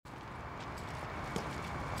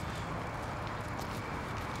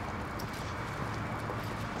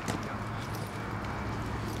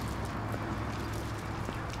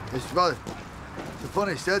Well, it's a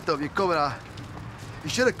funny setup. You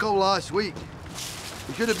should have come last week.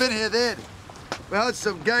 You should have been here then. We had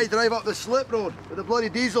some guy drive up the slip road with a bloody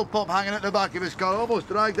diesel pump hanging at the back of his car, almost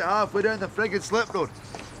dragged it halfway down the friggin' slip road.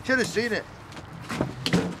 Should have seen it.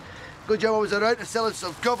 Good job I was around to sell it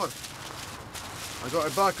some cover. I got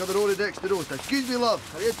her back on the road next to the road. Excuse me, love.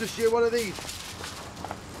 Are you interested in one of these?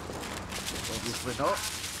 Obviously not.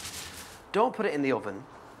 Don't put it in the oven.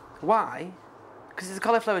 Why? Because it's a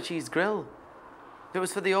cauliflower cheese grill. If it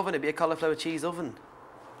was for the oven, it'd be a cauliflower cheese oven.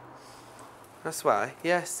 That's why.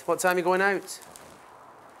 Yes. What time are you going out?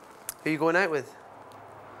 Who are you going out with?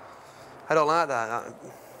 I don't like that.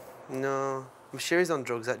 No. I'm sure he's on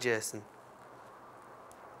drugs, that Jason.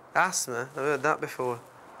 Asthma? I've heard that before.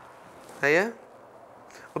 Are you?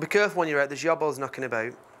 Well, be careful when you're out. There's yobbos knocking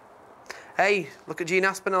about. Hey, look at Gene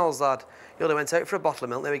Aspinall's lad. He only went out for a bottle of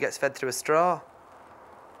milk, now he gets fed through a straw.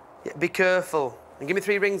 Yeah, be careful. And give me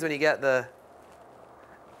 3 rings when you get there.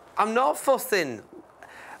 I'm not fussing.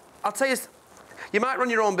 I'll tell you, you might run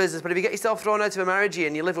your own business, but if you get yourself thrown out of a marriage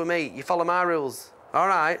and you live with me, you follow my rules. All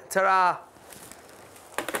right, ta-ra.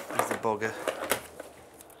 He's a bugger.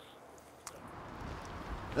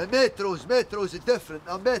 Now, Metros are different.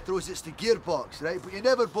 Now, Metros, it's the gearbox, right? But you're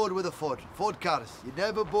never bored with a Ford. Ford cars, you're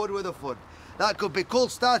never bored with a Ford. That could be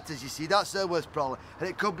cold starters, you see, that's the worst problem. And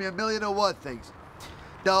it could be a million and one things.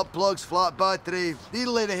 Dark plugs, flat battery,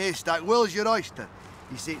 needle in a haystack, where's your oyster?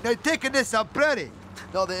 You see, now taking this, I'm pretty.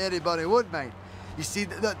 Not that anybody would mind. You see,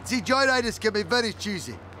 joyriders can be very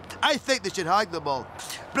choosy. I think they should hang them all.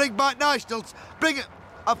 Bring back nationals, bring it.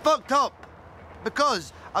 I'm fucked up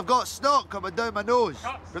because I've got snot coming down my nose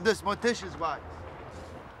from this mortician's wax.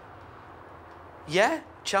 Yeah,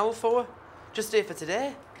 Channel 4. Just here for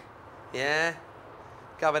today. Yeah.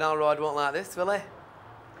 Gavin Elroyd won't like this, will he?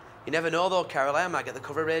 You never know though, Carol. I might get the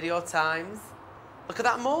cover of Radio Times. Look at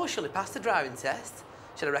that Marshall. He passed the driving test.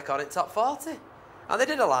 She had a record in top 40. And they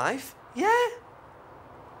did a live. Yeah.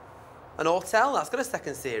 An Hotel, that's got a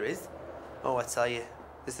second series. Oh, I tell you,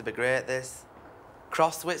 this would be great, this.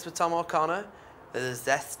 Crosswits with Tom O'Connor. There's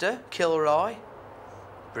Esther, Kilroy.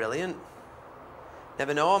 Brilliant.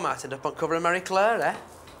 Never know, I might end up on cover of Marie Claire, eh?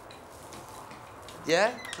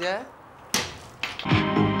 Yeah, yeah.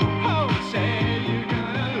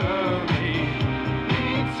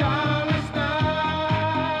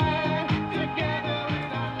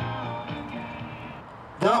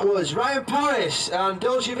 That was Ryan Paris and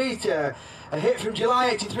Dolce Vita, a hit from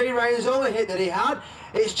July '83, Ryan's only hit that he had.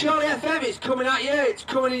 It's Charlie FM, it's coming at you, it's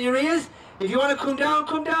coming in your ears. If you want to come down,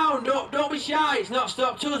 come down. Don't be shy, it's not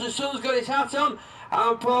stopped us. The sun's got his hat on.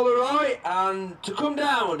 I'm Paul Leroy, and to come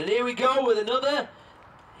down. And here we go with another.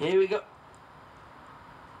 Here we go.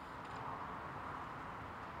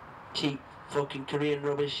 Cheap fucking Korean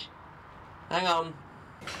rubbish. Hang on.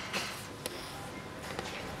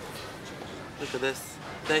 Look at this.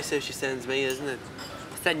 Nice how she sends me, isn't it?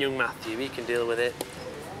 Send young Matthew, he can deal with it.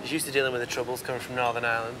 He's used to dealing with the troubles coming from Northern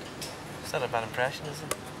Ireland. It's not a bad impression, is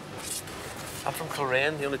it? I'm from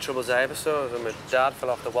Coleraine. The only troubles I ever saw was when my dad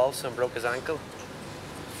fell off the waltz and broke his ankle.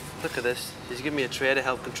 Look at this. She's giving me a tray to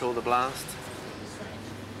help control the blast.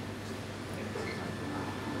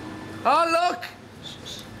 Oh, look!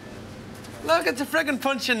 Look, it's a friggin'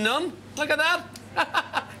 punching nun. Look at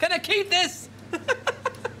that. Can I keep this?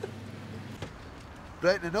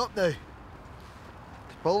 Brightening up now. It's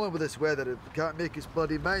pulling with this weather. It can't make its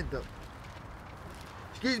bloody mind up.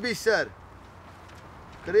 Excuse me, sir.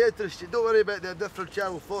 Can I interest you? Don't worry about the different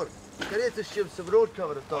Channel 4. Can I interest you in some road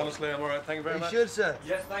cover at all? Honestly, I'm all right. Thank you very much. Are you sure, sir?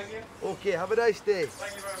 Yes, thank you. OK, have a nice day.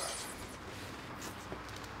 Thank you very much.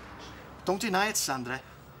 Don't deny it, Sandra.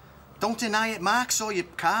 Don't deny it. Mark saw your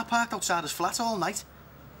car parked outside his flat all night.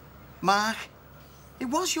 Mark, it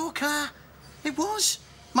was your car. It was.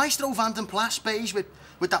 Maestro Van den Plas beige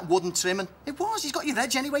with that wooden trimming. It was. He's got your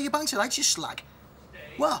edge anyway. You banged it right, you slag.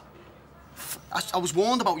 What? I was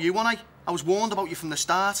warned about you, wasn't I? I was warned about you from the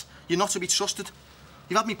start. You're not to be trusted.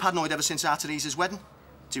 You've had me paranoid ever since our Teresa's wedding.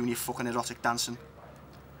 Doing your fucking erotic dancing.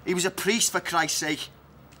 He was a priest, for Christ's sake.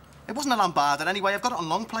 It wasn't a Lambada anyway. I've got it on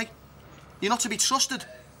long play. You're not to be trusted.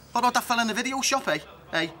 What about that fella in the video shop, eh?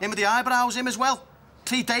 Hey, him with the eyebrows, him as well.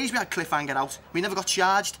 3 days we had Cliffhanger out. We never got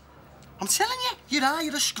charged. I'm telling you,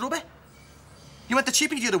 you're a scrubber. You went to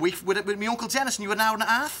Chippy the other week with my Uncle Dennis and you were an hour and a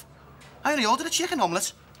half. I only ordered a chicken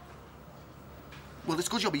omelette. Well, it's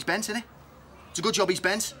a good job he's bent, isn't it? It's a good job he's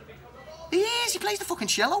bent. He is, he plays the fucking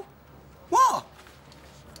cello. What?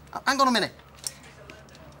 Hang on a minute.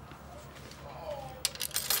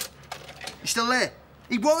 You still there?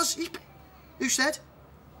 He was. Who said?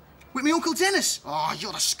 With me Uncle Dennis. Oh,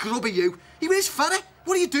 you're a scrubber, you. He is fatty.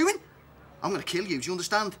 What are you doing? I'm going to kill you, do you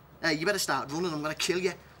understand? Hey, you better start running. I'm going to kill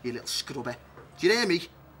you, you little scrubber. Do you hear me?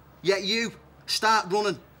 Yeah, you. Start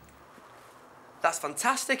running. That's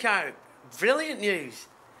fantastic, Aaron. Brilliant news.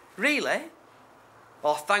 Really?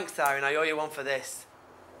 Oh, thanks, Aaron. I owe you one for this.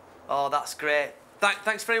 Oh, that's great.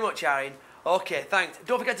 Thanks very much, Aaron. OK, thanks.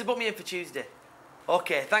 Don't forget to book me in for Tuesday.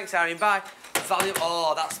 OK, thanks, Aaron. Bye.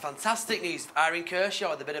 Oh, that's fantastic news. Aaron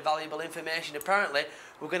Kershaw with a bit of valuable information. Apparently,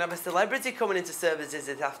 we're going to have a celebrity coming into services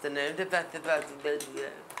this afternoon.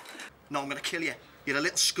 No, I'm going to kill you. You're a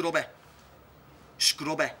little scrubber.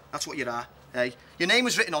 Scrubber. That's what you are. Hey, your name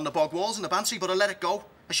was written on the bog walls in the Bantry, but I let it go.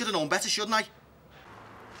 I should have known better, shouldn't I?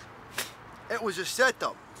 It was a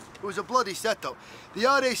setup. It was a bloody setup. The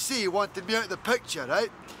RAC wanted me out of the picture,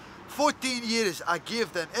 right? 14 years I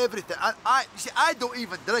gave them everything. You see, I don't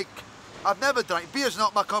even drink. I've never drank. Beer's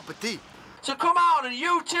not my cup of tea. So come on and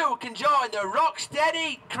you too can join the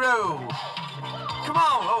Rocksteady crew. Come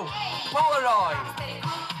on, oh, Polaroid.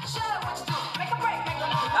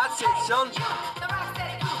 That's it, son.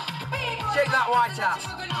 Shake that white ass.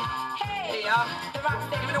 Here you are.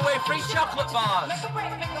 Giving away free chocolate bars.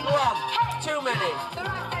 Go on, too many.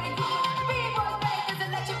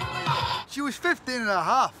 She was 15 and a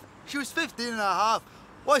half. She was 15 and a half.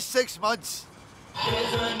 What's 6 months?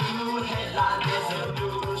 There's a new headline, there's a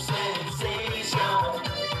new sensation.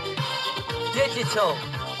 Digital.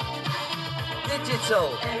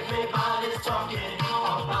 Digital. Everybody's talking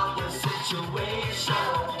about the situation.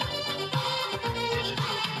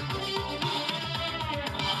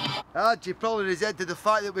 Archie probably resented the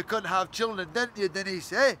fact that we couldn't have children, didn't you,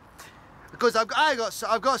 Denise, eh? Because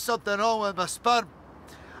I've got something wrong with my sperm.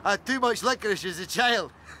 I had too much licorice as a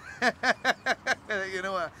child. You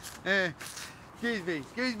know what? Excuse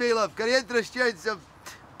me, love. Can I interest you in some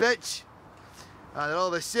bitch? They're all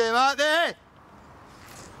the same, aren't they?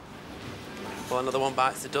 Well, another one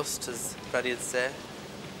bites the dust, as Freddie would say.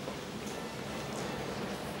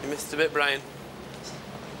 You missed a bit, Brian.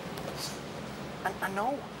 I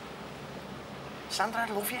know. Sandra,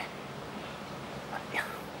 I love you.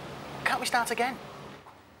 Can't we start again?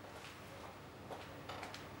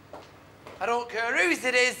 I don't care whose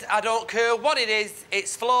it is, I don't care what it is,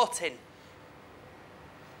 it's floating.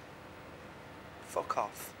 Fuck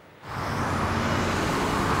off.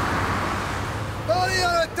 Buddy,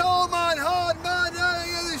 you're a tall man, hard man, out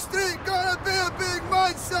in the street, gonna be a big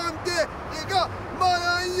man someday. You got mud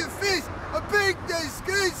on your face, a big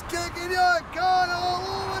disgrace kicking your can all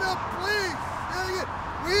over the place.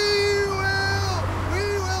 We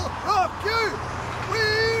will rock you. We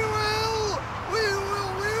will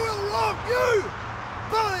rock you.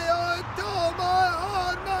 Buddy, you're a tall man,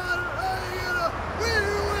 hard man, we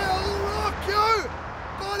will rock you.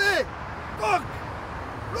 Buddy, fuck.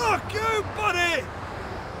 Rock you, buddy!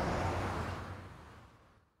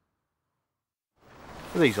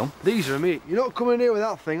 What are these on? These are, mate. You're not coming in here with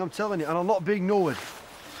that thing, I'm telling you, and I'm not being ignored.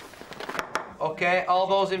 OK, all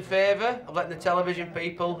those in favour of letting the television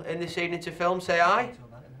people in this evening to film, say aye.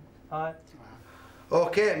 Aye.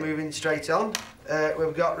 OK, moving straight on.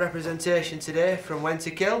 We've got representation today from When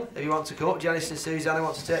to Kill. If you want to come up, Janice and Susanna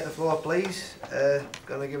want to take the floor, please.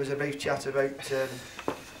 Going to give us a brief chat about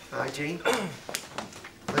hygiene.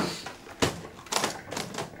 Please.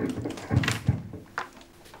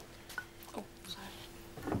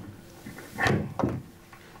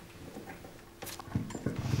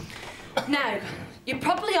 Now, you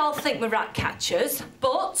probably all think we're rat catchers,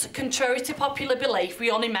 but contrary to popular belief, we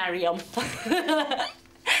only marry them.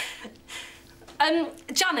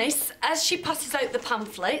 Janice, as she passes out the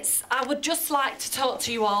pamphlets, I would just like to talk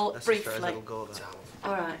to you all briefly. All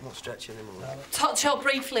right. Not stretching him away. Talk to you all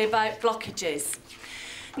briefly about blockages.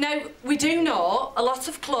 Now, we do know a lot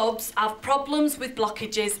of clubs have problems with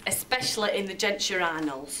blockages, especially in the gents'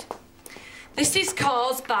 urinals. This is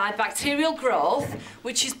caused by bacterial growth,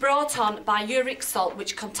 which is brought on by uric salt,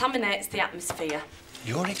 which contaminates the atmosphere.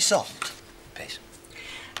 Uric salt? Piss.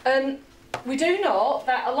 We do know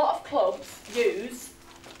that a lot of clubs use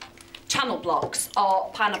channel blocks, or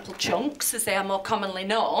pineapple chunks, as they are more commonly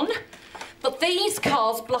known, but these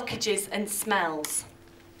cause blockages and smells.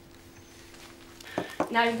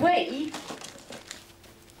 Now, we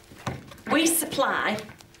supply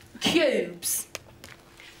cubes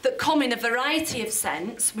that come in a variety of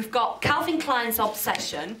scents. We've got Calvin Klein's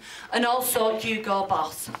Obsession and also Hugo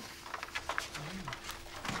Boss.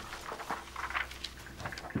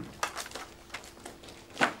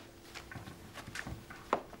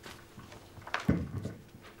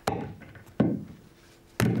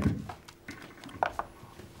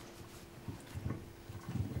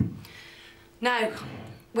 Now,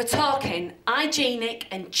 we're talking hygienic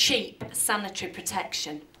and cheap sanitary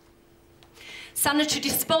protection. Sanitary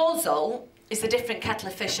disposal is a different kettle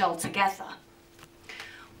of fish altogether.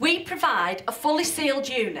 We provide a fully sealed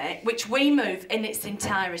unit which we move in its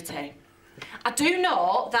entirety. I do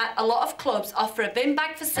know that a lot of clubs offer a bin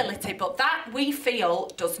bag facility, but that we feel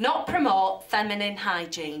does not promote feminine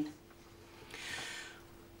hygiene.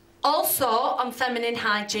 Also on feminine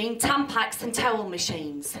hygiene, Tampax and towel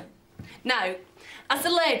machines. Now, as a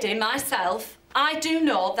lady myself, I do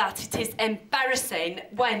know that it is embarrassing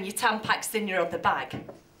when your Tampax in your other bag.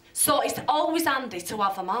 So it's always handy to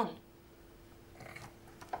have them on.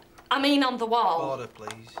 I mean on the wall. Order,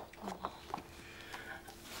 please.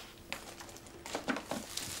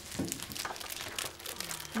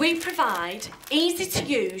 We provide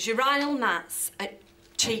easy-to-use urinal mats at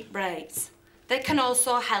cheap rates. They can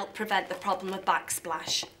also help prevent the problem of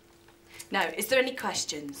backsplash. Now, is there any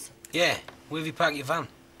questions? Yeah, where have you parked your van?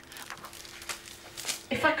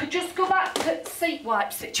 If I could just go back to the seat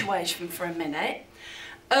wipe situation for a minute.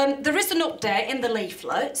 There is an update in the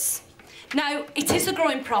leaflets. Now, it is a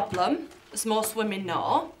growing problem, as most women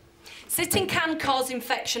know. Sitting can cause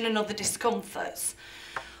infection and other discomforts.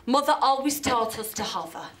 Mother always taught us to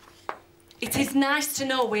hover. It is nice to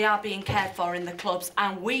know we are being cared for in the clubs,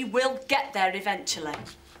 and we will get there eventually.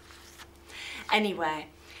 Anyway,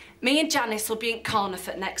 me and Janice will be in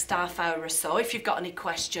Cornerford next half hour or so if you've got any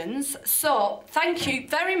questions. So, thank you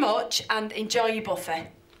very much and enjoy your buffet.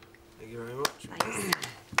 Thank you very much. Thanks.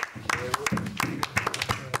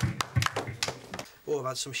 Oh, I've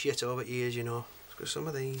had some shit over years, you know. Let's go some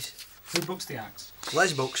of these. Who books the acts?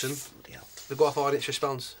 Les books them. They go off audience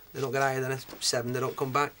response. They don't get higher than a 7, they don't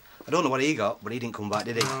come back. I don't know what he got, but he didn't come back,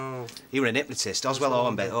 did he? No. He was an hypnotist. Oswell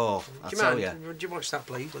Hornby. Oh, I tell you. Would you watch that,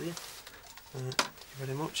 please, will you? Thank you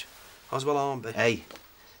very much. Oswell Hornby. Hey,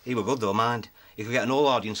 he were good though, mind. You could get an whole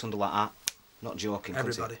audience under like that. Not joking.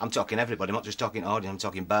 Everybody. I'm talking everybody. I'm not just talking audience. I'm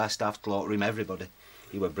talking bar staff, cloakroom, everybody.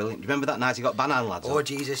 He were brilliant. Do you remember that night he got Banan lads? Oh, on?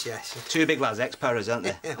 Jesus, yes. 2 big lads, ex-paras, aren't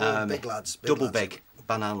they? Big lads. Double lads. big.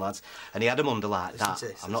 Banan lads. And he had them under like Listen that. to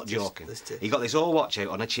this, I'm not listen to joking. this, listen to He got this whole watch out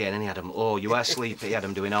on a chain and he had them, oh, you are sleepy. He had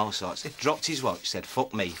them doing all sorts. Dropped his watch, said,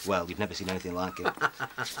 fuck me. Well, you've never seen anything like it.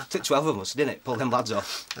 Took 12 of us, didn't it? Pulled them lads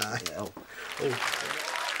off. Aye. Yeah, oh.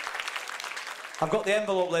 I've got the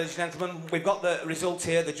envelope, ladies and gentlemen. We've got the result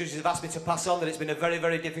here. The judges have asked me to pass on that it's been a very,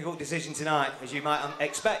 very difficult decision tonight, as you might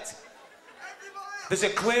expect. There's a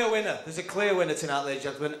clear winner. There's a clear winner tonight, ladies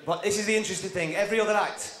and gentlemen. But this is the interesting thing. Every other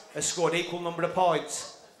act has scored equal number of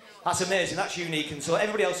points. That's amazing. That's unique. And so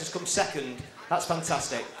everybody else has come second. That's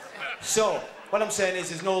fantastic. So, what I'm saying is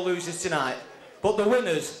there's no losers tonight. But the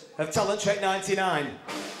winners of Talent Trek 99.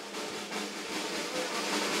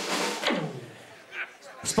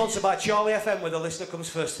 Sponsored by Charlie FM, where the listener comes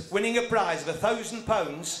first. Winning a prize of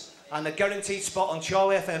 £1,000 and a guaranteed spot on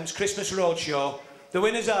Charlie FM's Christmas Roadshow. The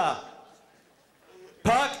winners are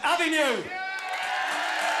Park Avenue.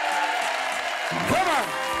 Come on.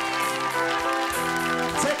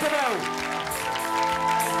 Take it out.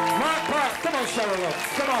 Mark Park. Come on, Cheryl, love.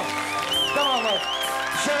 Come on. Come on, love.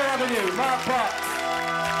 Cheryl Avenue, Mark Park.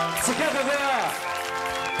 Together they are.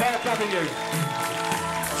 Park Avenue.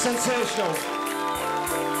 Sensational.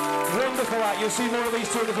 Wonderful act. You'll see more of these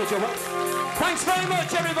two in the future. Thanks very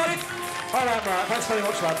much, everybody. All right, Mark. Thanks very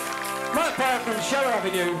much, lad. Mark Park from Cheryl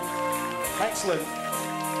Avenue. Excellent.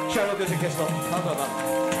 Cheryl gives a kiss, look. How about that?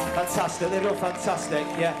 Fantastic. They're all fantastic.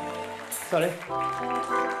 Yeah. Sorry.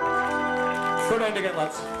 Go round again,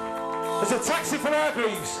 lads. There's a taxi for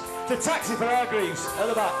Hargreaves. There's a taxi for Hargreaves. At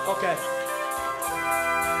the back. OK.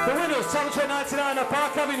 The winners, Talent Trek 99 at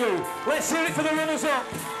Park Avenue. Let's hear it for the runners up.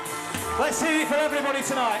 Let's hear it for everybody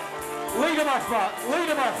tonight. Lead them off, Mark. Lead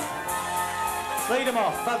them off. Lead them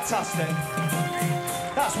off. Fantastic.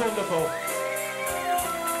 That's wonderful.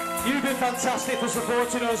 You've been fantastic for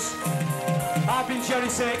supporting us. I've been Jerry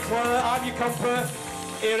St. Clair. I'm your comper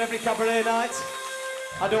here every cabaret night.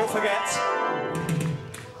 And don't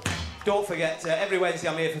forget, every Wednesday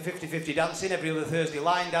I'm here for 50-50 dancing, every other Thursday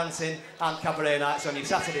line dancing, and cabaret nights on your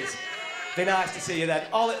Saturdays. Be nice to see you then.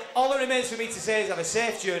 All that remains for me to say is have a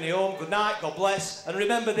safe journey home. Good night, God bless, and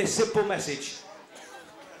remember this simple message.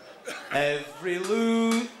 Every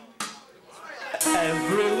loser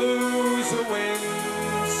wins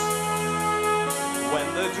when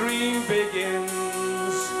the dream begins.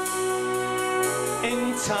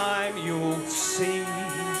 In time you'll see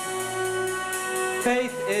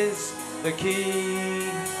faith is the key,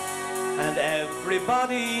 and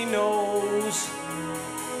everybody knows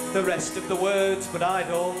the rest of the words, but I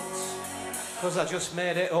don't, because I just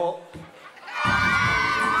made it up.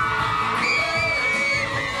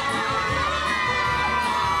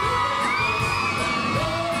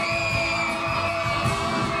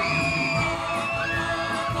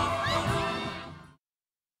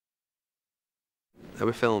 Are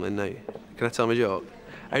we filming now? Can I tell them a joke?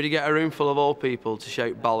 How do you get a room full of old people to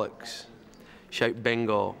shout bollocks? Shout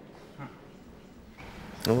bingo.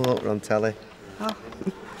 Oh, look, we're on telly. Oh.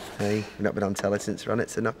 Hey, we've not been on telly since we're on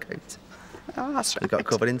It's a Knockout. Oh, that's right. We got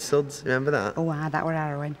covered in suds, remember that? Oh, wow, that were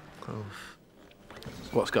harrowing. Oh.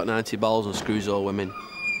 What's got 90 balls and screws all women?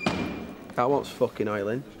 That one's fucking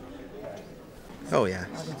oiling. Oh, yeah.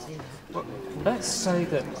 Let's say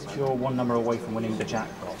that you're one number away from winning the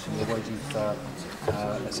jackpot and you're waiting for,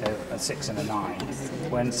 let's say, a 6 and a 9,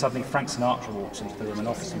 when suddenly Frank Sinatra walks into the room and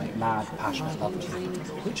offers to make mad, passionate love to you.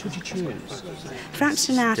 Which would you choose? Frank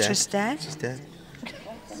Sinatra's dead. She's dead.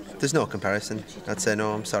 There's no comparison. I'd say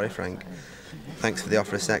no, I'm sorry, Frank. Thanks for the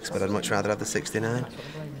offer of sex, but I'd much rather have the 69.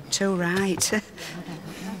 Too right.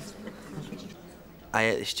 I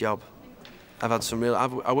hate this job. I've had some real...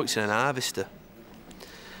 I worked in an harvester.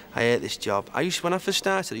 I hate this job. When I first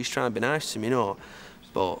started, I used to try and be nice to them, you know,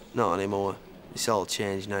 but not anymore. It's all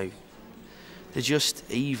changed now. They're just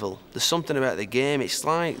evil. There's something about the game. It's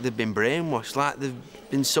like they've been brainwashed, like they've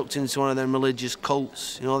been sucked into one of them religious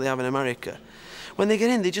cults, you know, they have in America. When they get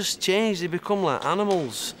in, they just change. They become like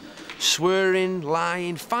animals. Swearing,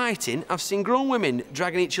 lying, fighting. I've seen grown women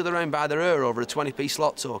dragging each other around by their hair over a 20p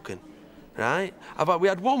slot token, right? We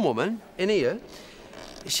had one woman in here.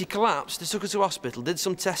 She collapsed, they took her to hospital, did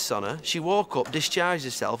some tests on her. She woke up, discharged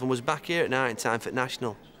herself and was back here at night in time for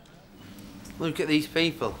National. Look at these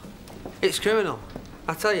people. It's criminal.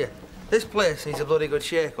 I tell you, this place needs a bloody good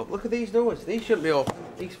shake-up. Look at these doors. These shouldn't be open.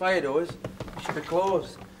 These fire doors should be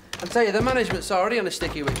closed. I tell you, the management's already on a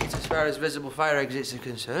sticky wicket as far as visible fire exits are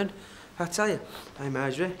concerned. I tell you, hey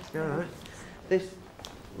Marjorie, you're all right.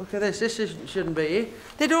 Look at this. This shouldn't be here.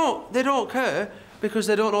 They don't care because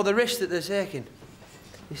they don't know the risk that they're taking.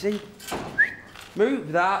 You see?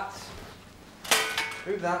 Move that.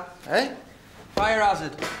 Move that. Eh? Fire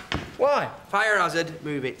hazard. Why? Fire hazard,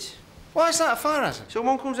 move it. Why is that a fire hazard?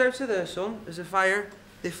 Someone comes out of there, son, there's a fire,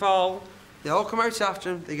 they fall, they all come out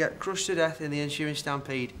after them, they get crushed to death in the ensuing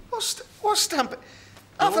stampede. What stampede?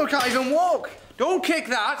 I thought I can't even walk. Don't kick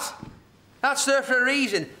that. That's there for a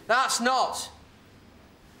reason. That's not.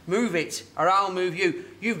 Move it, or I'll move you.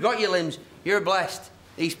 You've got your limbs, you're blessed.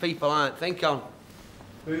 These people aren't. Think on.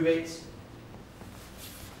 Move it.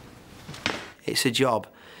 It's a job,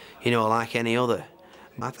 you know, like any other.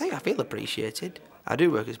 I feel appreciated. I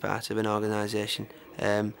do work as part of an organisation.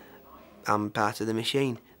 I'm part of the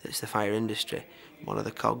machine that's the fire industry, one of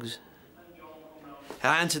the cogs.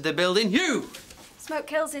 I entered the building. You! Smoke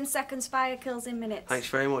kills in seconds, fire kills in minutes. Thanks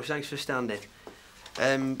very much. Thanks for standing.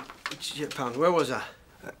 Japan, where was I?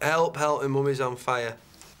 Help, and mummy's on fire.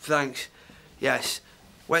 Thanks. Yes.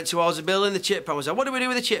 Went towards the building, the chip pan was on. What do we do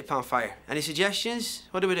with the chip pan fire? Any suggestions?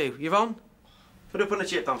 What do we do? Yvonne? What do we put on a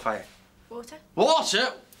chip pan fire? Water.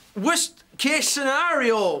 Water? Worst case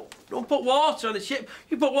scenario. Don't put water on a chip.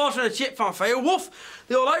 You put water on a chip pan fire, woof,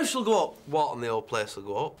 the whole house will go up. What, and the whole place will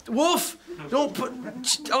go up? Woof! Don't put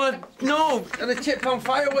on a chip pan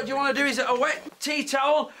fire. What do you want to do? Is it a wet tea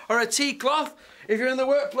towel or a tea cloth? If you're in the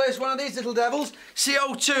workplace, one of these little devils,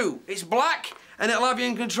 CO2. It's black and it'll have you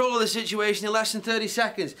in control of the situation in less than 30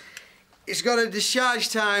 seconds. It's got a discharge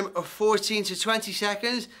time of 14 to 20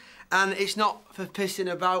 seconds and it's not for pissing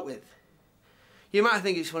about with. You might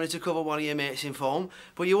think it's funny to cover one of your mates in foam,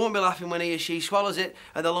 but you won't be laughing when he or she swallows it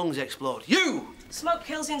and the lungs explode. You! Smoke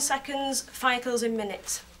kills in seconds, fire kills in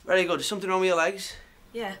minutes. Very good. Is something wrong with your legs?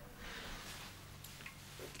 Yeah.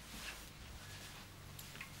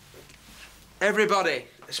 Everybody,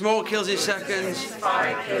 smoke kills in seconds,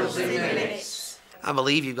 fire kills in minutes. I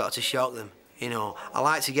believe you've got to shock them. You know, I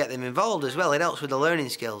like to get them involved as well. It helps with the learning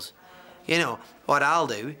skills. You know, what I'll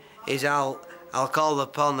do is I'll call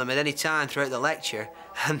upon them at any time throughout the lecture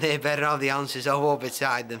and they better have the answers all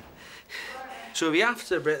beside them. So if you have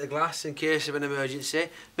to break the glass in case of an emergency,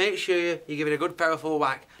 make sure you give it a good powerful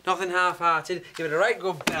whack. Nothing half-hearted, give it a right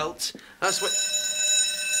good belt. That's what...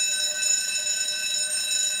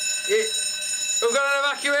 We've got an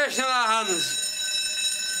evacuation on our hands.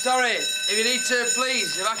 Sorry, if you need to,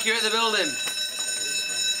 please, evacuate the building.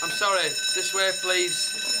 I'm sorry, this way, please.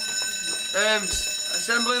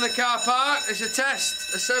 Assembling the car park, it's a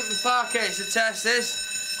test. Assembling parquet, it's a test,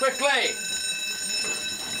 this. Quickly! Right.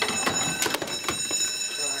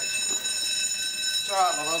 It's all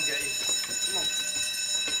right, love, I'll get you. Come on.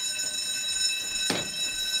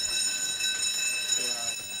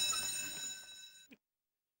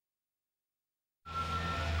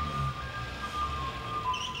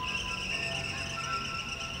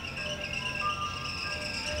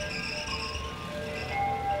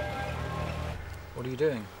 What are you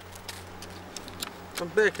doing? I'm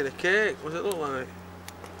baking a cake. What does it look like?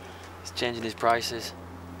 He's changing his prices.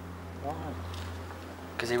 Why?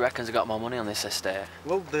 Because he reckons he got more money on this estate.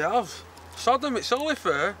 Well, they have. Sod them, it's only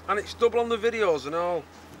fair, and it's double on the videos and all.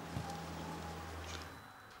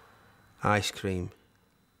 Ice cream.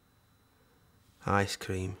 Ice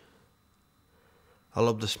cream. I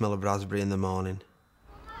love the smell of raspberry in the morning.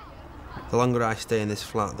 The longer I stay in this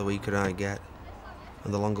flat, the weaker I get.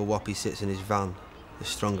 And the longer Whoppy sits in his van, the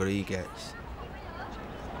stronger he gets.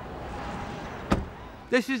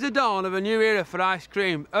 This is the dawn of a new era for ice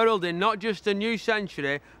cream, heralding not just a new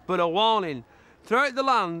century, but a warning. Throughout the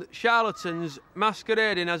land, charlatans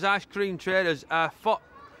masquerading as ice cream traders are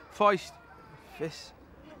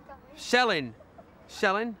selling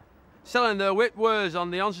their wit wares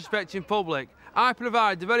on the unsuspecting public. I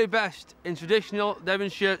provide the very best in traditional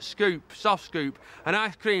Devonshire scoop, soft scoop, and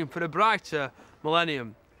ice cream for a brighter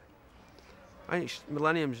millennium. I think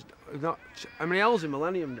millennium's not... How many L's in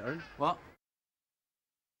millennium, Darren? What?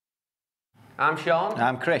 I'm Sean.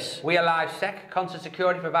 I'm Chris. We are Live Sec, concert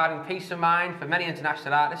security providing peace of mind for many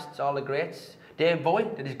international artists, all the greats. Dave Bowie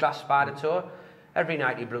did his Glass Spider tour. Every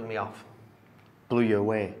night he blew me off. Blew you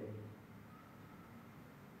away.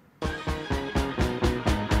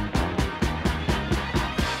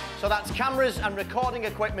 So that's cameras and recording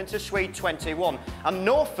equipment to Suite 21. And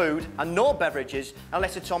no food and no beverages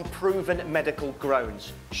unless it's on proven medical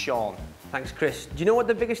grounds. Sean. Thanks, Chris. Do you know what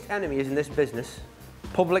the biggest enemy is in this business?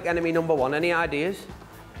 Public enemy number one. Any ideas?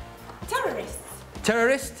 Terrorists.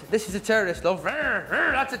 Terrorist? This is a terrorist, love.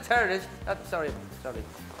 That's a terrorist. Sorry.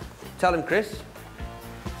 Tell him, Chris.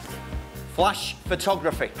 Flash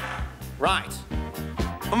photography. Right.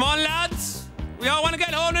 Come on, lads. We all want to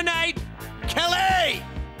get home tonight. Kelly!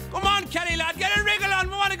 Come on, Kelly, lad. Get a wriggle on.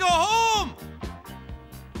 We want to go home.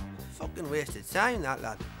 Fucking wasted time, that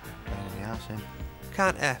lad. Pain in the arse, eh?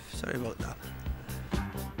 Can't F. Sorry about that.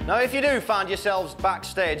 Now, if you do find yourselves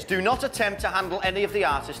backstage, do not attempt to handle any of the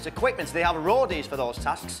artists' equipment. They have roadies for those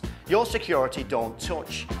tasks. Your security don't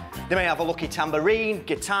touch. They may have a lucky tambourine,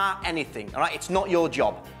 guitar, anything, all right? It's not your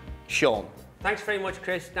job. Sean. Thanks very much,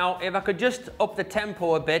 Chris. Now, if I could just up the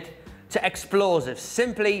tempo a bit to explosives,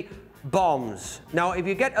 simply bombs. Now, if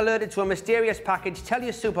you get alerted to a mysterious package, tell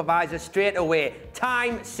your supervisor straight away.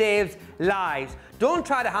 Time saves lives. Don't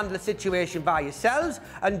try to handle a situation by yourselves,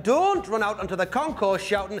 and don't run out onto the concourse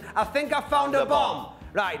shouting, "I think I found a bomb."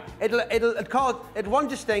 Right, it won't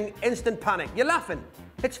just thing, instant panic. You're laughing.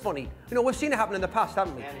 It's funny. You know, we've seen it happen in the past,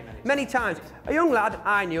 haven't we? Many times. A young lad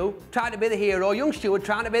I knew tried to be the hero, young steward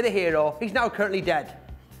trying to be the hero. He's now currently dead.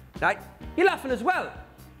 Right? You're laughing as well.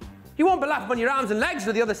 You won't be laughing on your arms and legs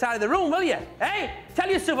to the other side of the room, will you? Hey? Tell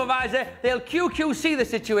your supervisor they'll QQC the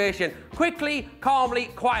situation. Quickly, calmly,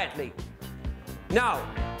 quietly. Now.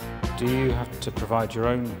 Do you have to provide your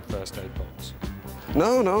own first aid box?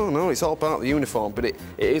 No, it's all part of the uniform, but it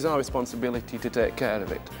is our responsibility to take care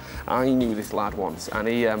of it. I knew this lad once, and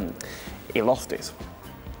he lost it.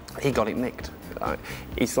 He got it nicked. Right?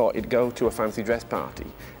 He thought he'd go to a fancy dress party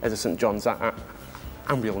as a St John's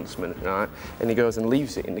ambulanceman, right? And he goes and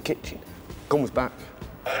leaves it in the kitchen. Comes back,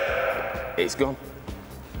 it's gone.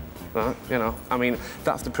 Right? You know, I mean,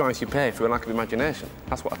 that's the price you pay for a lack of imagination.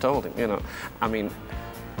 That's what I told him, you know. I mean,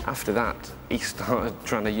 after that, he started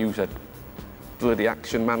trying to use a bloody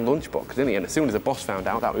Action Man lunchbox, didn't he? And as soon as the boss found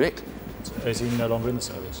out, that was it. So is he no longer in the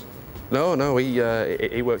service? No,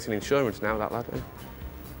 he works in insurance now, that lad.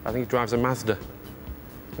 I think he drives a Mazda.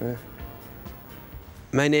 Yeah.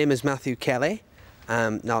 My name is Matthew Kelly,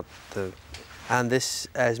 and this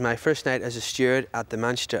is my first night as a steward at the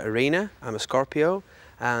Manchester Arena. I'm a Scorpio,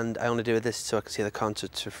 and I only do this so I can see the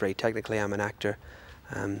concerts for free. Technically, I'm an actor.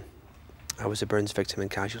 I was a burns victim in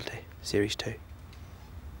Casualty, Series 2.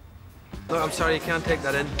 Look, I'm sorry, you can't take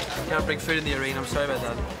that in. You can't bring food in the arena. I'm sorry about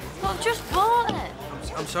that. Well, I've just bought it.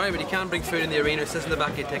 I'm sorry, but you can't bring food in the arena. It says in the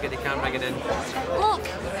back of your ticket you can't bring it in. Look,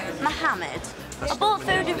 Mohammed, I bought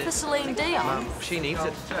food in for Celine Dion. She needs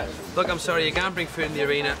it. Look, I'm sorry, you can't bring food in the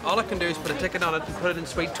arena. All I can do is put a ticket on it and put it in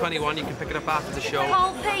Suite 21. You can pick it up after the show.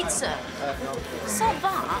 Whole pizza? It's not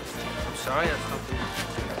that. I'm sorry, that's not...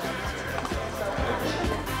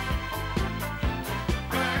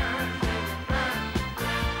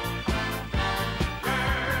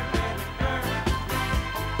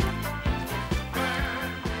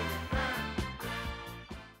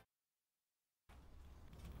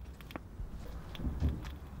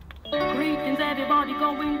 Greetings, everybody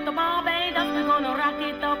going to Barbados. We're gonna rock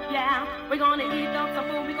it up, yeah. We're gonna eat up some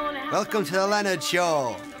food. We're gonna have Welcome to the Leonard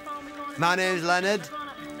Show. My name's Leonard,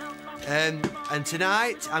 and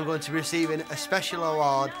tonight I'm going to be receiving a special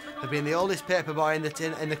award for being the oldest paper boy in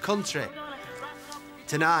the country.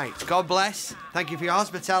 Tonight, God bless. Thank you for your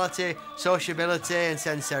hospitality, sociability, and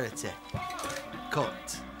sincerity.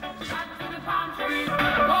 Cut.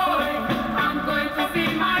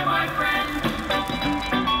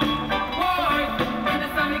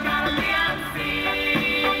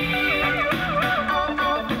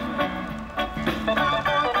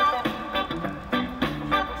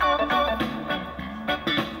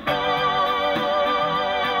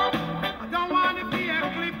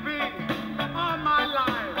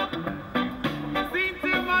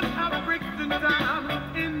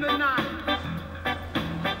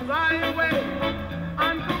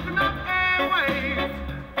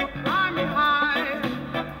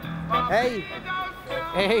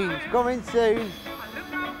 Hey, it's coming soon.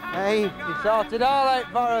 Hey, you sorted all out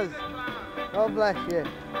for us. God bless you.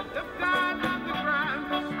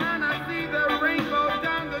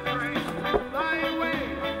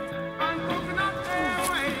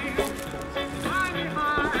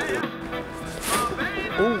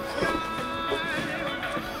 Ooh.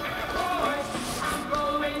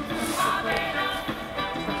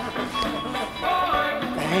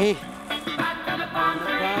 Hey.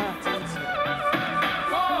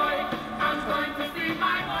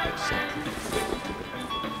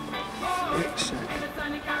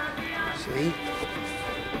 See?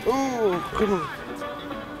 Oh, come on.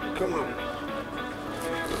 Come on.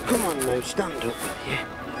 Come on now, stand up with you.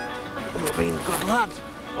 I'm not being a good lad.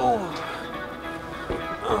 Oh.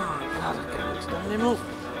 Oh, God, I can't stand him up.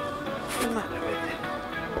 What's the matter with you?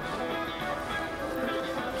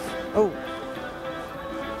 Oh.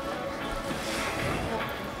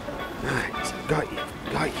 Right, got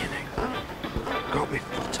you now. Got me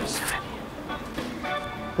foot aside.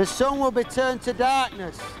 The sun will be turned to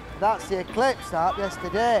darkness. That's the eclipse that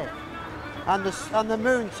yesterday. And the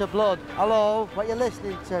moon to blood. Hello, what you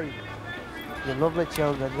listening to? You lovely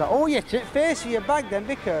children. Oh, you took face of your bag then,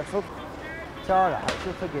 be careful. It's all right,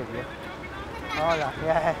 she'll forgive you. All right,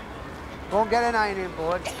 yeah. Won't get an ironing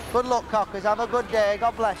board. Good luck, cockers. Have a good day.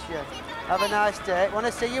 God bless you. Have a nice day. Want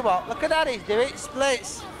to see you what? Look at that, he's doing it.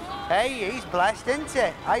 Splits. Hey, he's blessed, isn't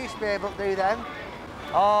he? I used to be able to do them.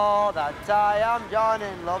 All that I am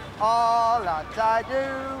joining love, all that I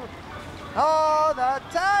do, all that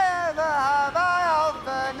I ever have, I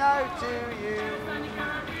offer now to you.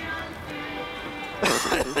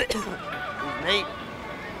 Me.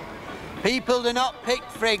 People do not pick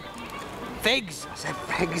figs. I said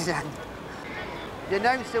figs then.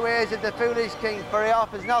 Denounce the ways of the foolish king, for he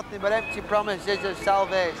offers nothing but empty promises of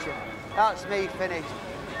salvation. That's me finished.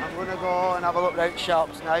 I'm going to go and have a look round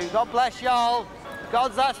shops now. God bless y'all.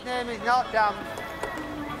 God's last name is not damned.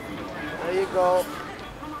 There you go.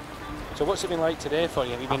 So what's it been like today for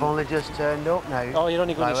you? I've only just turned up now. Oh, you're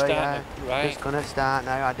only going to start now. Right. Just going to start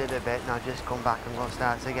now. I did a bit and I'll just come back and go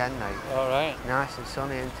start again now. All right. Nice and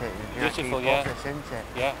sunny, isn't it? Beautiful, yeah. Focus, isn't it?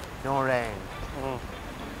 Yeah. No rain.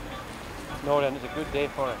 No rain. It's a good day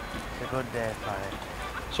for it. It's a good day for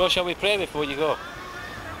it. So shall we pray before you go?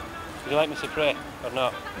 Would you like me to pray or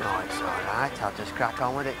not? No, it's all right. I'll just crack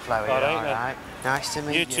on with it, Chloe. All right, all right. Nice to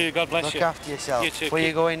meet you. You too. God bless you. Look after yourself. You too. Where are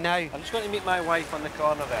you going now? I'm just going to meet my wife on the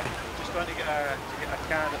corner there. Just going to get a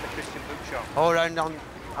card at the Christian bookshop. All round on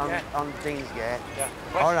Deansgate. Yeah.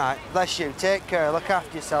 All right. Bless you. Take care. Look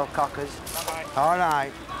after yourself, cockers. Bye-bye. All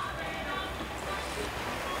right.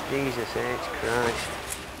 Jesus H. Christ.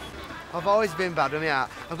 I've always been bad with me heart.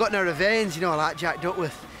 I've got no veins, you know, like Jack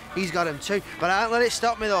Duckworth. He's got them too. But I don't let it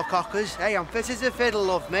stop me though, cockers. Hey, I'm fit as a fiddle,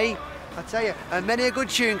 love me. I tell you, and many a good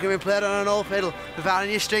tune can be played on an old fiddle,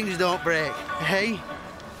 providing your strings don't break. Hey?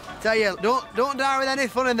 Tell you, don't die with any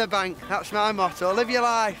fun in the bank. That's my motto. Live your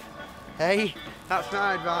life. Hey? That's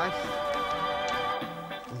my advice.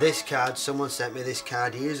 This card, someone sent me this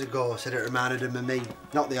card years ago, said it reminded them of me.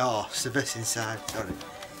 Not the horse, the bit inside, sorry.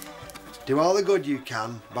 Do all the good you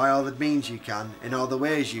can, by all the means you can, in all the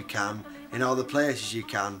ways you can, in all the places you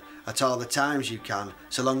can, at all the times you can,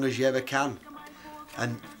 so long as you ever can.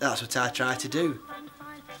 And that's what I try to do.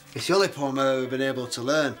 It's the only poem I've ever been able to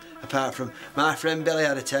learn, apart from my friend Billy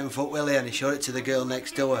had a 10-foot willy and he showed it to the girl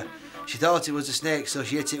next door. She thought it was a snake, so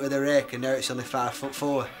she hit it with a rake, and now it's only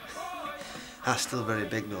 5'4". That's still very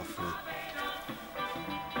big though for me.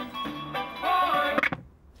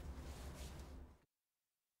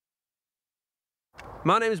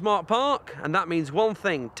 My name is Mark Park, and that means one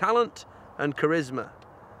thing: talent and charisma.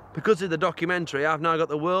 Because of the documentary, I've now got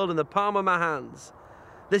the world in the palm of my hands.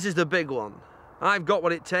 This is the big one. I've got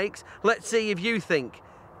what it takes. Let's see if you think,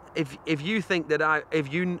 if you think that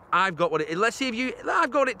I've got what it. Let's see if I've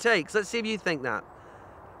got what it takes. Let's see if you think that.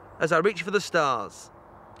 As I reach for the stars.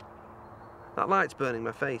 That light's burning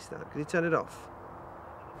my face now. Can you turn it off?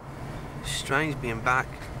 It's strange being back.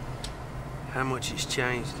 How much it's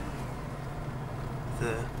changed.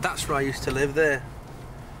 That's where I used to live there.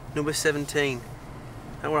 Number 17.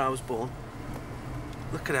 That's where I was born.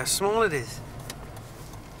 Look at how small it is.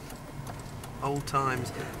 Old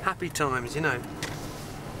times, happy times, you know.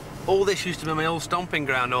 All this used to be my old stomping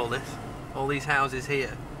ground, all this. All these houses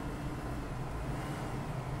here.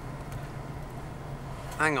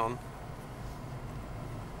 Hang on.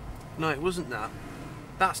 No, it wasn't that.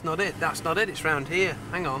 That's not it, that's not it, it's round here.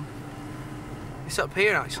 Hang on. It's up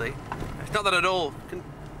here, actually. It's not that at all.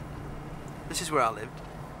 This is where I lived.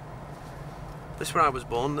 This is where I was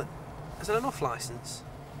born. Is that an off licence?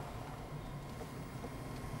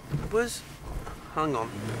 It was... Hang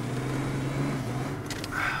on.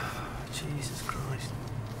 Jesus Christ.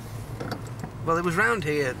 Well, it was round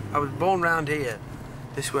here. I was born round here.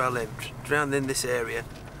 This is where I lived. Round in this area.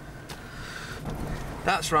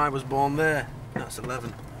 That's where I was born there. That's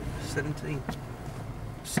 11. 17.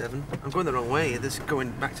 7. I'm going the wrong way. This is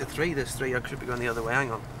going back to 3. There's 3. I should be going the other way.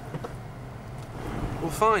 Hang on.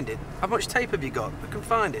 We'll find it. How much tape have you got? We can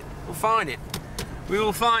find it. We'll find it. We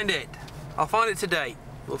will find it. I'll find it today.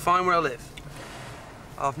 We'll find where I live.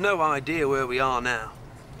 I've no idea where we are now.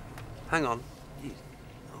 Hang on.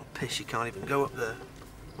 Oh, piss, you can't even go up there.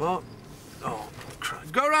 What? Oh,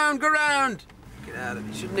 Christ. Go round, go round! Get out of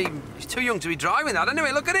it. He shouldn't even... He's too young to be driving that.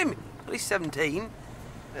 Anyway, look at him. At least 17. Yeah,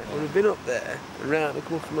 well, we've been up there, and round, and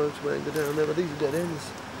come off the motorway and go down there, but these are dead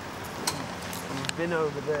ends. And we've been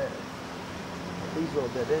over there. These are all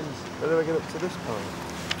dead ends. Where do I get up to this point?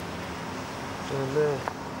 Down there.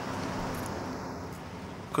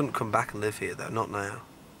 Couldn't come back and live here, though, not now.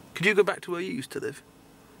 Could you go back to where you used to live?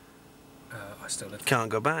 I still live there. Can't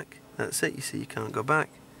go back. That's it, you see, you can't go back.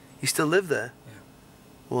 You still live there? Yeah.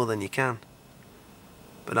 Well, then you can.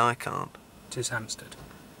 But I can't. It is Hampstead.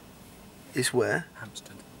 It's where?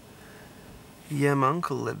 Hampstead. Yeah, my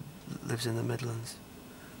uncle lives in the Midlands.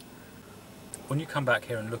 When you come back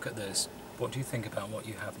here and look at this, what do you think about what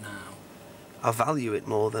you have now? I value it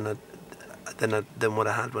more than what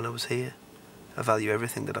I had when I was here. I value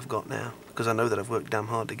everything that I've got now because I know that I've worked damn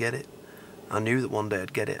hard to get it. I knew that one day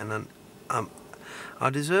I'd get it, and I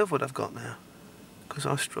deserve what I've got now because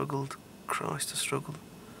I struggled. Christ, I struggled.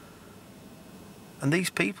 And these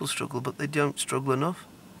people struggle, but they don't struggle enough.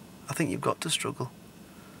 I think you've got to struggle.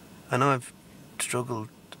 And I've struggled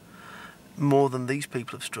more than these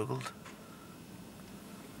people have struggled.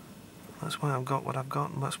 That's why I've got what I've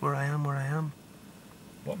got, and that's where I am, where I am.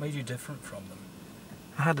 What made you different from them?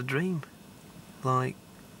 I had a dream. Like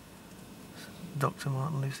Dr.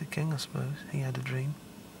 Martin Luther King, I suppose. He had a dream.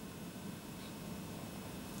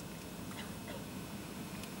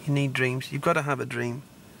 You need dreams. You've got to have a dream.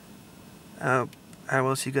 How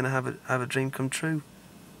else are you going to have a dream come true?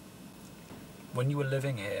 When you were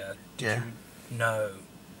living here, did you know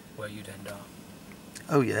where you'd end up?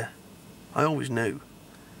 Oh yeah, I always knew.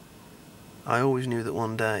 I always knew that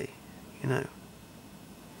one day, you know,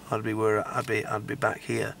 I'd be back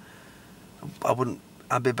here.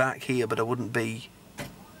 I'd be back here, but I wouldn't be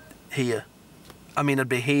here. I mean, I'd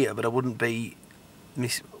be here, but I wouldn't be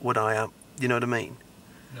what I am. You know what I mean?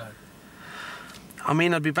 No. I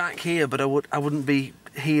mean, I'd be back here, but I wouldn't be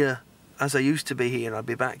here as I used to be here. I'd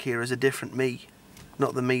be back here as a different me,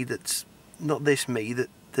 not the me that's not this me, that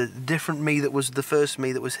the different me that was the first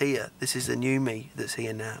me that was here. This is the new me that's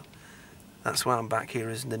here now. That's why I'm back here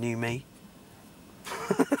as the new me.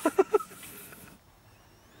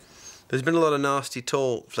 There's been a lot of nasty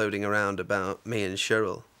talk floating around about me and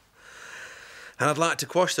Cheryl. And I'd like to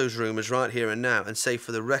quash those rumours right here and now and say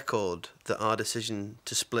for the record that our decision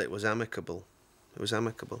to split was amicable. It was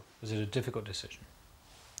amicable. Was it a difficult decision?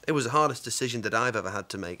 It was the hardest decision that I've ever had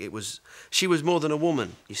to make. She was more than a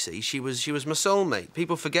woman, you see. She was my soulmate.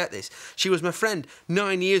 People forget this. She was my friend.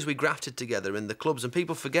 9 years we grafted together in the clubs, and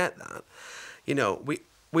people forget that. You know,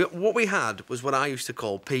 what we had was what I used to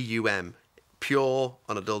call PUM, pure,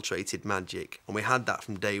 unadulterated magic. And we had that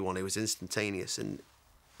from day one. It was instantaneous. And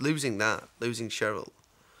losing Cheryl...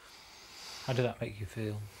 How did that make you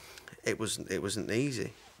feel? It wasn't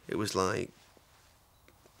easy. It was like...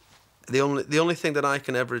 The only thing that I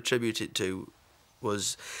can ever attribute it to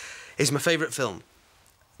is my favourite film,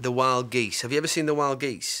 The Wild Geese. Have you ever seen The Wild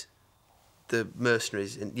Geese? The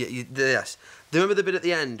mercenaries. Yes. Remember the bit at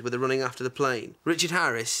the end where they're running after the plane? Richard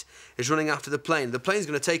Harris is running after the plane. The plane's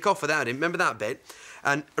going to take off without him. Remember that bit?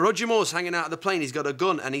 And Roger Moore's hanging out of the plane. He's got a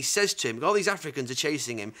gun, and he says to him, all these Africans are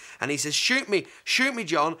chasing him, and he says, shoot me,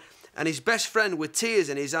 John. And his best friend, with tears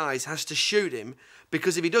in his eyes, has to shoot him,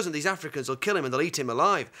 because if he doesn't, these Africans will kill him and they'll eat him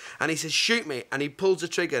alive. And he says, shoot me, and he pulls the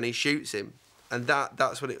trigger and he shoots him. And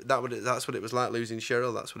that's what it was like losing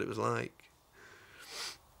Cheryl. That's what it was like.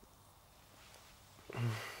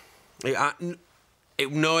 It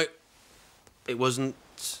wasn't.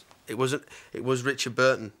 It wasn't. It was Richard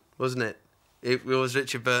Burton, wasn't it? It was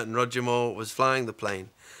Richard Burton. Roger Moore was flying the plane.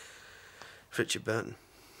 Richard Burton.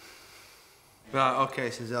 Right,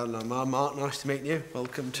 okay, so Mark, nice to meet you.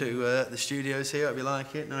 Welcome to the studios here. Hope you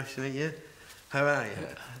like it. Nice to meet you. How are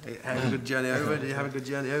you? Had a good journey over? Did you have a good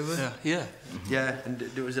journey over? Yeah. Yeah. Yeah, and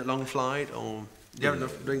was it a long flight, or do you have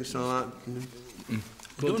enough drinks and all that?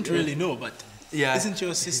 I don't really know, but yeah. Isn't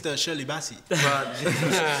your sister Shirley Bassey?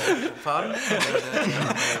 Right. Pardon?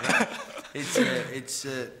 It's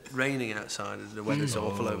raining outside and the weather's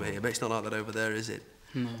awful over here, but it's not like that over there, is it?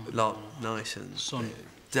 No. Nice and sun.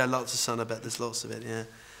 There are lots of sun. I bet there's lots of it. Yeah.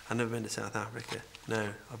 I've never been to South Africa.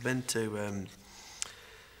 No, I've been to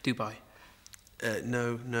Dubai.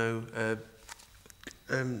 No.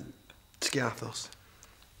 Skiathos.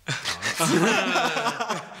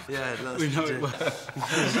 Yeah, we know it well.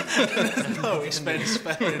 No, we spent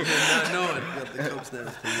spending. No, the cups and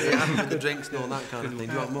everything. You have the drinks and all that kind of thing.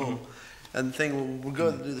 Do you want more? And the thing, we'll go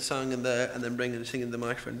do the song in there and then bring and sing in the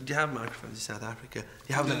microphone. Do you have microphones in South Africa? Do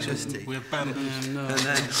you have electricity? We're bamboos. No. And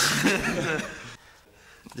then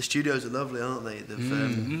the studios are lovely, aren't they?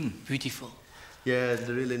 Beautiful. Yeah,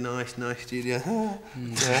 they're really nice studio.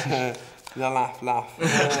 Yeah. Laugh.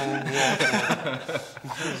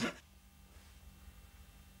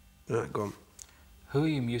 Right, go on. Who are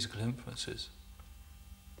your musical influences?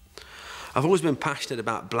 I've always been passionate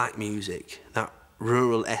about black music, that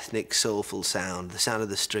rural, ethnic, soulful sound, the sound of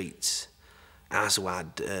the streets.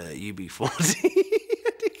 Aswad, UB40.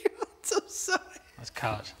 I'm so sorry. That's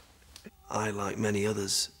cut. I, like many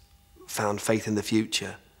others, found faith in the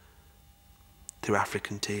future through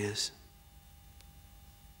African tears.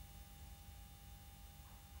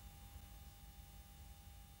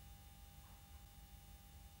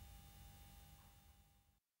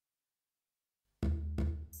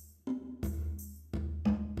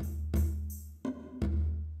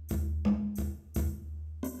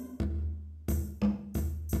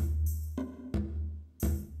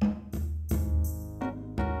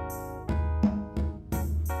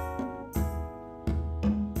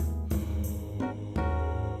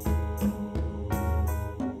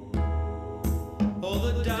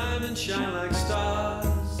 Shine like stars,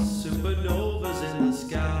 supernovas in the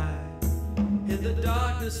sky. In the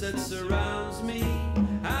darkness that surrounds me,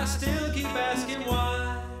 I still keep asking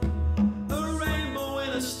why. A rainbow in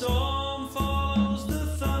a storm follows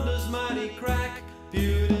the thunder's mighty crack.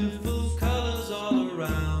 Beautiful colors all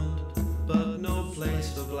around, but no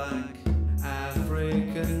place for black.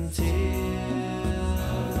 African tears,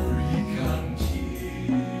 African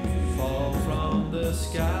tears fall from the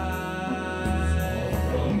sky.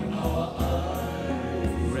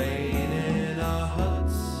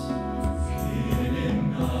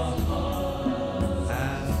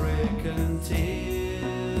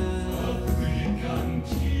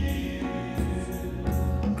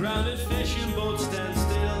 Grounded fishing boats stand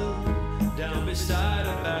still down beside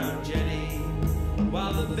a barren jetty,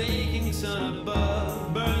 while the baking sun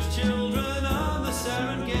above burns children on the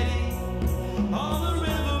Serengeti. All the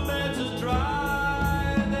riverbeds are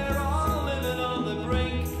dry, they're all living on the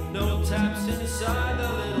brink. No taps inside the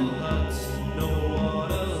little huts, no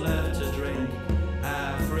water left to drink.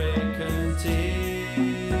 African tears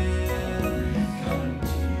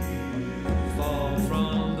fall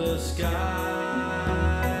from the sky.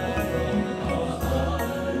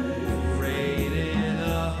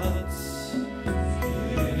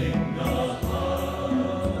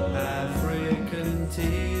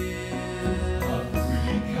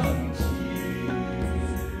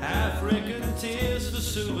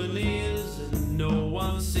 Souvenirs, and no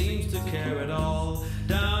one seems to care at all.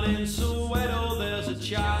 Down in Soweto there's a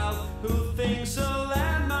child who thinks a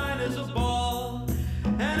landmine is a ball.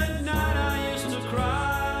 And at night I used to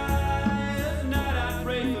cry, at night I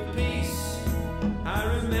pray for peace. I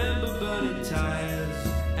remember burning tires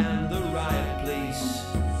and the riot police.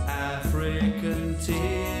 African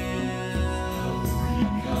tears,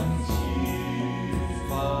 African tears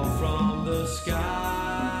fall from the sky.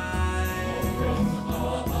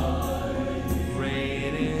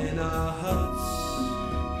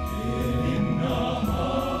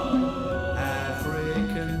 African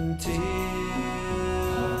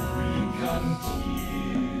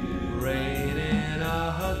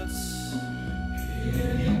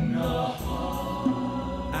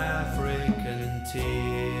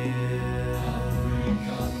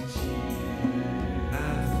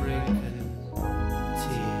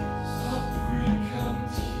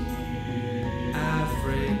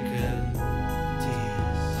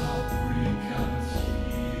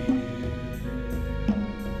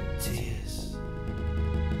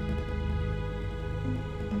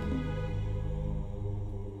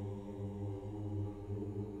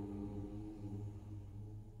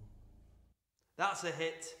That's a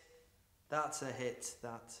hit. That's a hit,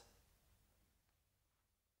 that.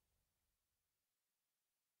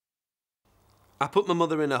 I put my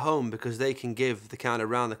mother in a home because they can give the kind of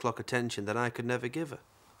round-the-clock attention that I could never give her.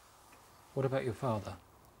 What about your father?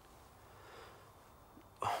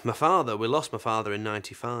 My father, we lost my father in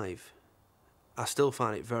 '95. I still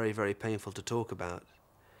find it very, very painful to talk about.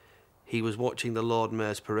 He was watching the Lord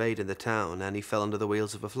Mayor's parade in the town and he fell under the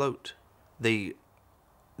wheels of a float.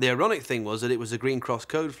 The ironic thing was that it was a Green Cross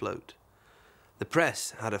Code float. The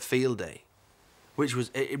press had a field day, which was,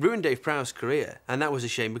 it ruined Dave Prowse's career, and that was a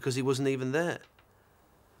shame because he wasn't even there.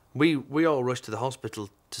 We all rushed to the hospital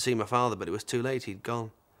to see my father, but it was too late, he'd gone.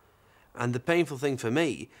 And the painful thing for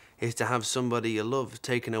me is to have somebody you love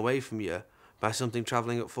taken away from you by something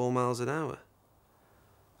travelling at 4 miles an hour.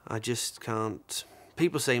 I just can't...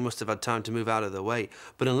 People say he must have had time to move out of the way,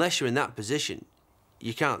 but unless you're in that position,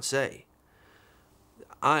 you can't say.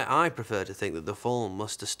 I prefer to think that the fall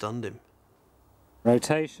must have stunned him.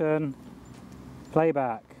 Rotation.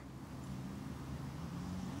 Playback.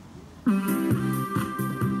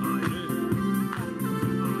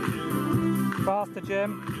 Faster,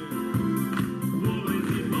 Jim.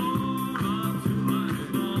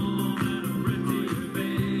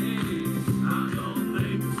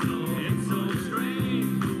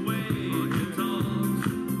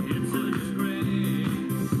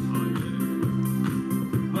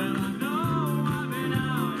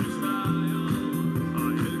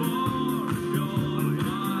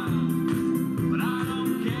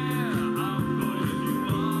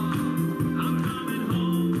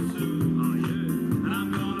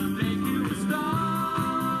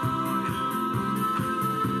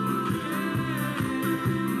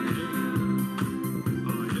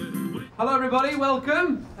 Hello everybody,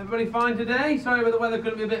 welcome. Everybody fine today? Sorry about the weather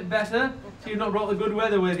couldn't be a bit better, so you've not brought the good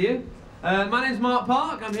weather with you. My name's Mark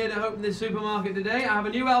Park, I'm here to open this supermarket today. I have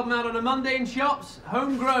a new album out on a Monday in shops,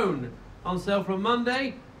 Homegrown, on sale from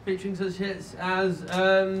Monday, featuring such hits as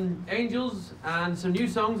Angels and some new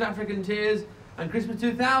songs, African Tears and Christmas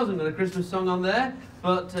 2000, got a Christmas song on there.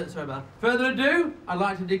 But, sorry about that. Further ado, I'd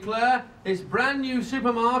like to declare this brand new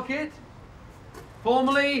supermarket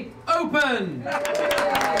formally open. Thank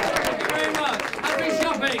you very much. Happy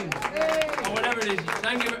shopping. Or whatever it is.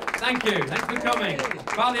 Thank you. Thanks for coming.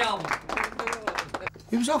 Buy the album.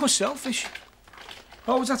 He was always selfish.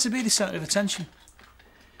 Always had to be the centre of attention.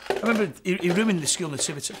 I remember he ruined the school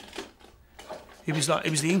nativity. He was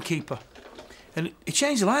the innkeeper. And he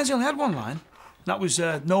changed the lines, he only had one line. And that was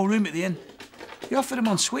no room at the inn. He offered him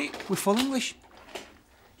en suite with full English.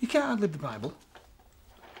 You can't outlive the Bible.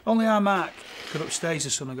 Only our Mark could upstage the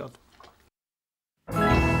Son of God.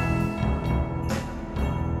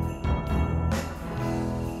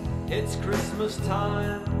 It's Christmas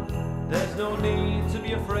time, there's no need to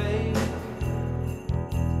be afraid,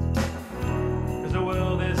 'cause the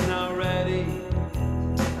world is now ready,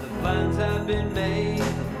 the plans have been made.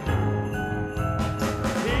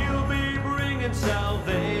 He'll be bringing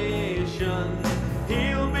salvation,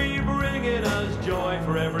 he'll be bringing us joy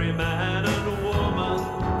for every man and woman,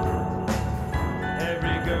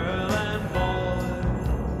 every girl and boy.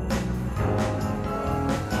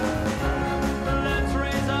 Let's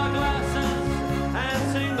raise our glasses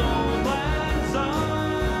and sing Old Lang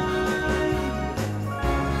Syne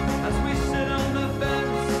as we sit on the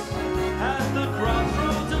fence at the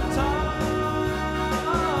crossroads of time.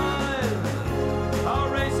 Our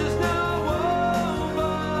race is now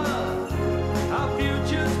over, our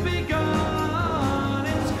future's begun.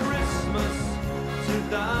 It's Christmas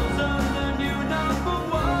 2000.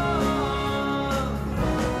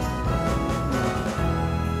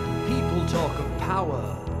 Talk of power,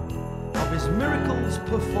 of his miracles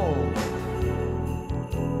performed,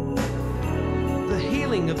 the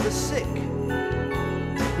healing of the sick,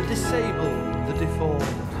 the disabled, the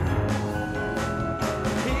deformed.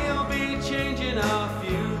 He'll be changing our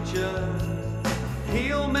future,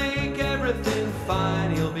 he'll make everything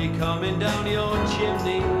fine, he'll be coming down your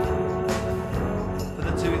chimney for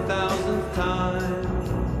the 2000th time.